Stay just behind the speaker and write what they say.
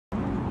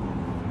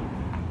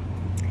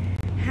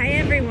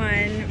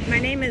everyone, my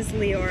name is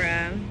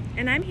Leora,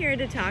 and I'm here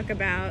to talk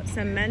about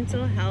some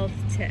mental health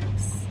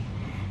tips.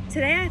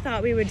 Today I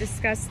thought we would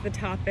discuss the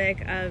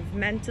topic of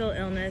mental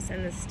illness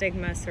and the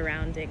stigma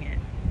surrounding it.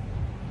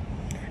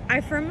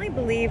 I firmly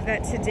believe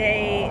that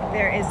today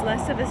there is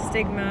less of a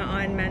stigma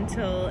on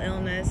mental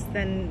illness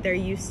than there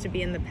used to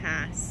be in the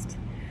past.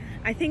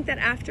 I think that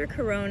after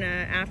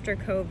Corona, after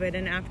COVID,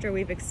 and after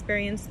we've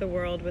experienced the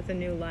world with a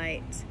new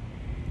light,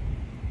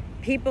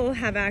 people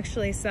have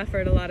actually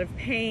suffered a lot of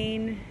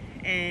pain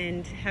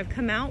and have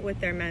come out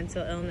with their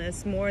mental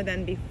illness more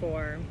than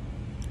before.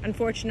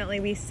 Unfortunately,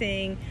 we're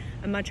seeing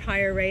a much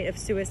higher rate of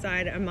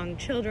suicide among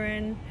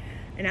children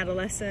and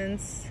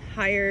adolescents,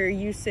 higher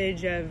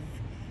usage of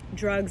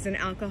drugs and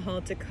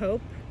alcohol to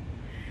cope.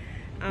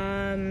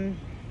 And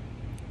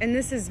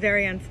this is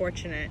very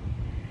unfortunate.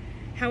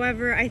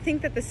 However, I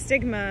think that the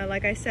stigma,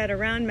 like I said,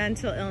 around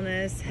mental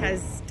illness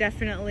has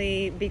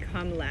definitely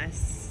become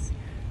less.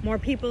 More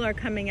people are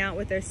coming out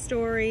with their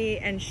story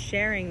and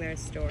sharing their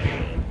story.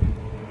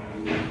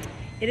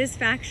 It is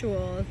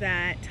factual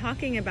that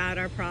talking about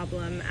our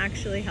problem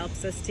actually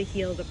helps us to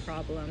heal the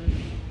problem.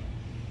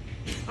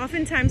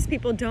 Oftentimes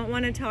people don't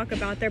want to talk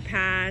about their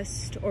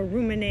past or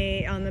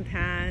ruminate on the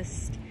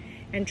past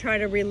and try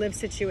to relive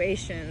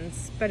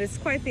situations, but it's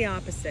quite the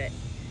opposite.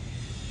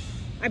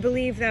 I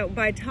believe that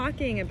by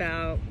talking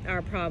about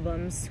our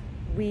problems,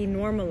 we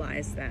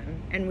normalize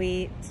them and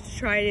we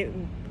try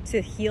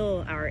to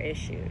heal our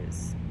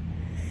issues.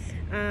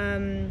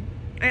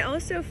 I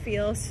also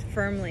feel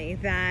firmly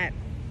that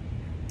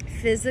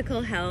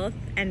physical health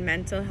and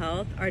mental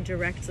health are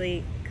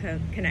directly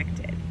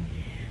connected.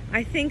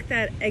 I think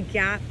that a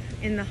gap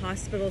in the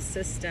hospital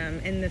system,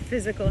 in the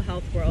physical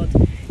health world,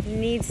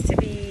 needs to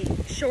be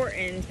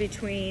shortened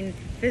between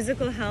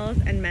physical health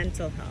and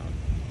mental health.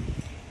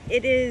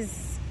 It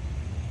is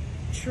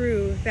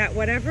true that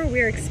whatever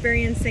we're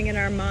experiencing in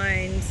our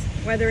minds,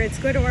 whether it's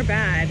good or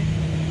bad,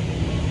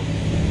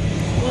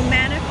 will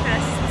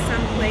manifest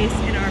someplace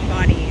in our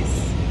bodies.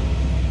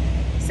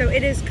 So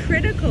it is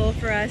critical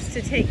for us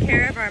to take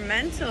care of our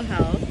mental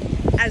health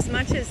as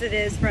much as it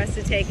is for us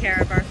to take care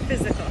of our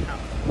physical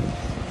health.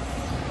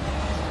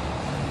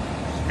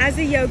 As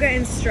a yoga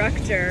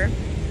instructor,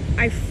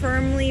 I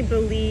firmly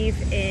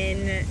believe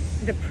in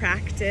the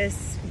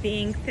practice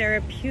being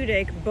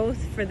therapeutic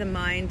both for the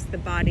mind, the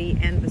body,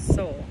 and the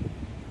soul.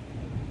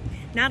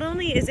 Not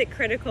only is it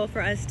critical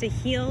for us to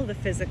heal the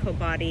physical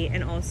body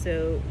and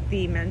also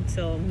the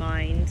mental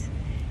mind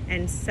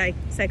and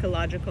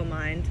psychological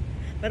mind,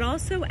 but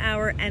also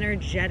our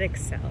energetic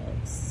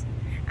selves.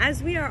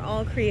 As we are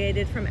all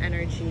created from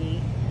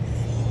energy,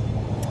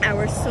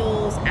 our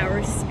souls,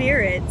 our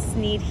spirits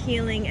need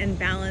healing and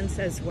balance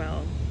as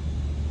well.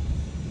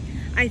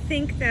 I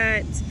think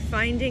that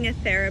finding a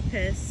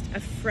therapist, a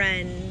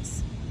friend,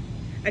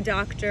 a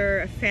doctor,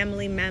 a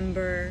family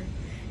member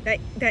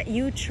that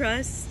you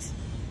trust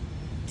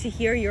to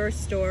hear your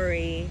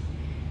story,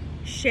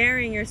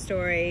 sharing your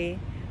story,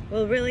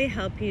 will really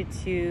help you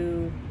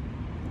to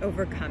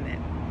overcome it.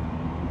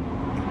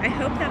 I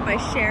hope that by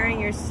sharing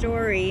your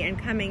story and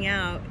coming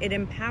out, it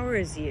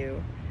empowers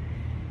you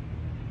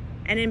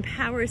and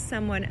empowers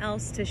someone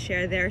else to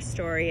share their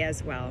story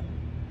as well.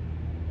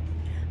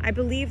 I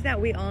believe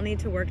that we all need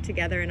to work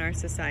together in our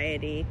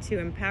society to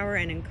empower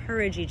and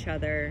encourage each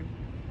other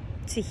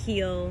to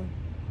heal,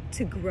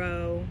 to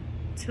grow,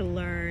 to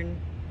learn,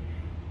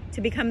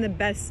 to become the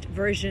best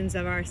versions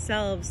of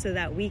ourselves so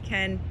that we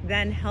can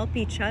then help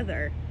each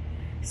other,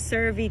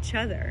 serve each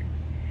other.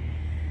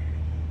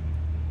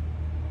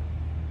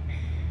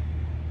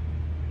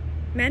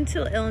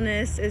 Mental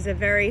illness is a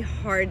very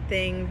hard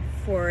thing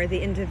for the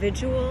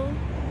individual,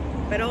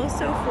 but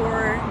also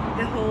for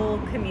the whole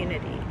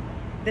community,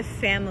 the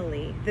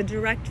family, the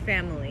direct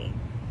family.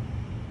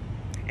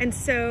 And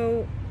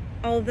so,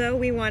 although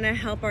we want to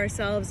help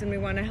ourselves and we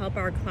want to help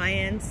our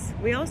clients,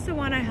 we also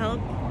want to help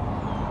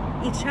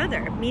each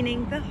other,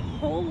 meaning the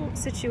whole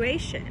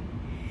situation.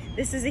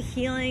 This is a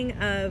healing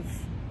of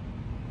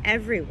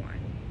everyone.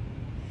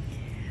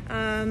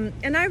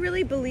 And I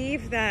really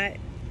believe that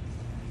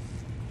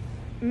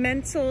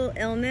mental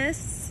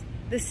illness,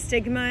 the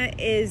stigma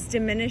is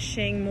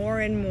diminishing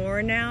more and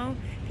more now.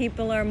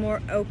 People are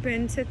more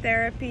open to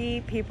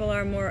therapy. People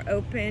are more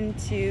open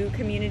to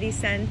community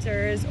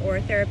centers or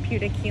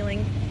therapeutic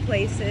healing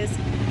places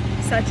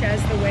such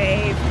as The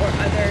Wave or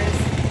others.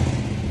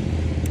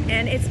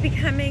 And it's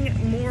becoming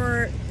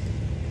more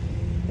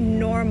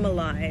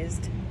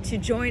normalized to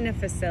join a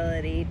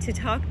facility, to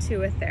talk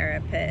to a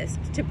therapist,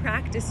 to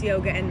practice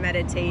yoga and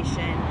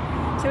meditation,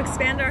 to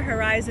expand our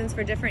horizons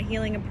for different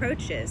healing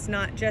approaches,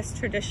 not just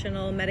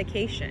traditional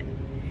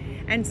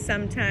medication. And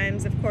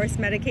sometimes, of course,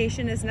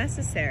 medication is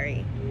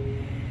necessary.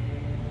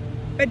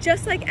 But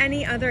just like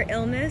any other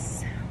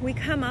illness,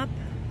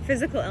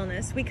 physical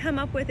illness, we come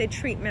up with a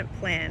treatment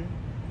plan.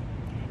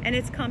 And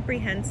it's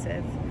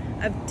comprehensive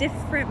of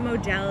different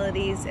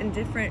modalities and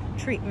different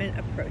treatment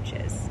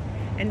approaches.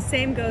 And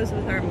same goes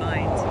with our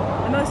mind.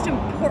 The most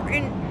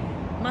important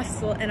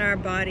muscle in our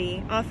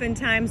body,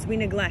 oftentimes we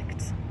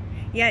neglect.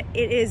 yet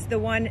it is the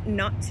one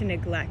not to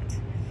neglect,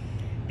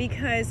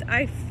 because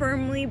I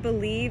firmly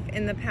believe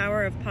in the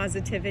power of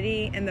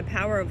positivity and the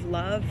power of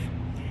love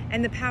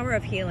and the power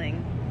of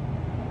healing.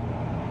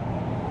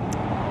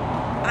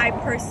 I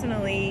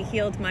personally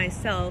healed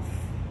myself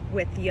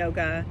with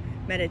yoga,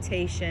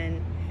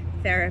 meditation,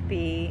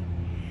 therapy,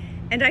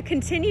 and I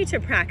continue to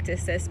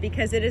practice this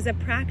because it is a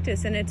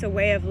practice and it's a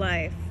way of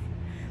life.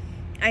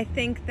 I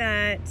think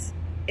that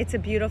it's a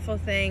beautiful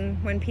thing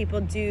when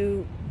people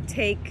do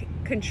take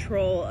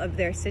control of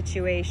their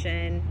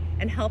situation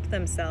and help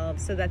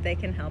themselves so that they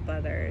can help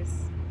others.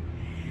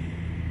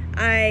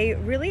 I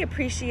really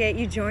appreciate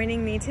you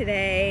joining me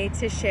today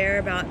to share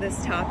about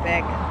this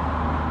topic.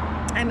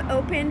 I'm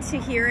open to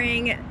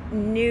hearing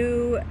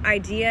new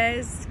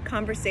ideas,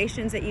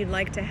 conversations that you'd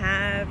like to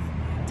have,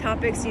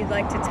 topics you'd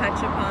like to touch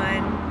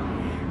upon.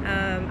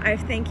 I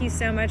thank you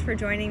so much for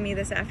joining me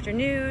this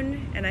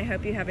afternoon, and I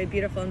hope you have a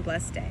beautiful and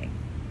blessed day.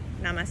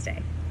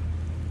 Namaste.